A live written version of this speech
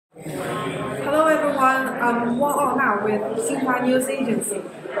I'm Wang Na with Xinhua News Agency.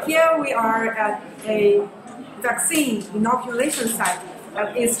 Here we are at a vaccine inoculation site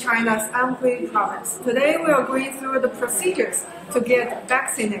at East China's Anhui province. Today we are going through the procedures to get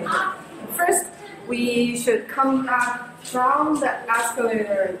vaccinated. First, we should come up from the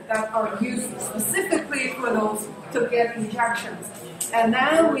escalator that are used specifically for those to get injections. And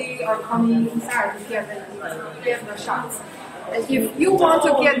then we are coming inside to get the shots. If you want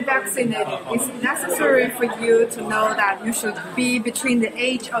to get vaccinated, it's necessary for you to know that you should be between the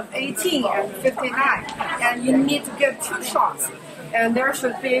age of 18 and 59, and you need to get 2 shots. And there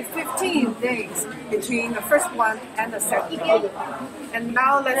should be 15 days between the first one and the second one. And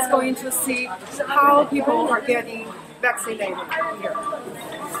now let's go in to see how people are getting vaccinated here.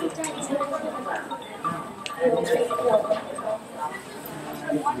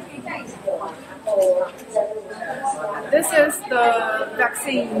 This is the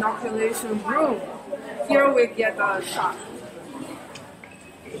vaccine inoculation room. Here we get a shot.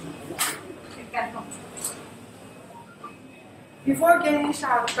 Before getting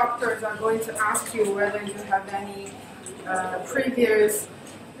shot, doctors are going to ask you whether you have any previous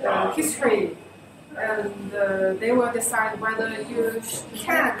history, and they will decide whether you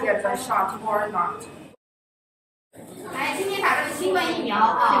can get the shot or not. 来，今天打的是新冠疫苗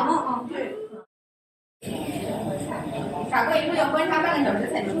啊。打过以后要观察半个小时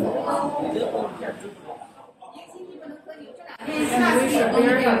才能走。And we should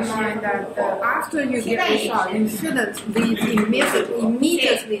bear in mind that after you get the shot, you shouldn't leave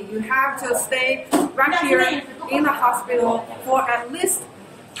immediately. You have to stay right here in the hospital for at least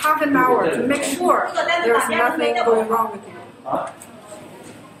half an hour to make sure there's nothing going wrong with you.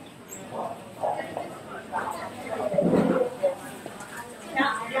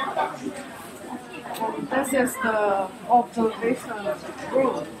 This is the observation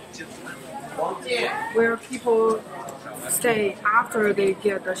room where people stay after they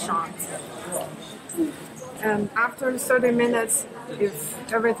get the shot. And after 30 minutes, if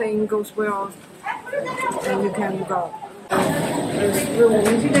everything goes well, then you can go. 我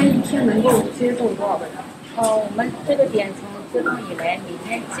们这边一天能够接种多少个人？我们这个点从接种以来，每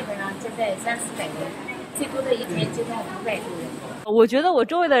天基本上接待300-400人，最多的一天接种500多人。我觉得我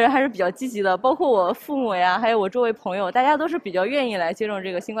周围的人还是比较积极的，包括我父母呀，还有我周围朋友，大家都是比较愿意来接种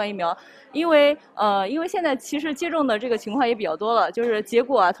这个新冠疫苗。因为现在其实接种的这个情况也比较多了，就是结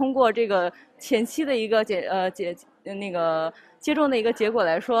果啊，通过这个前期的一个接种的一个结果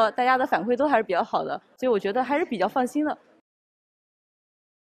来说，大家的反馈都还是比较好的，所以我觉得还是比较放心的。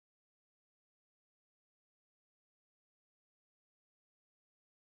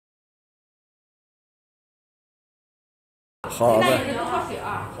好的。现在有人喝水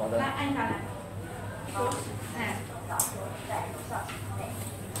啊，好的。来按下来。好。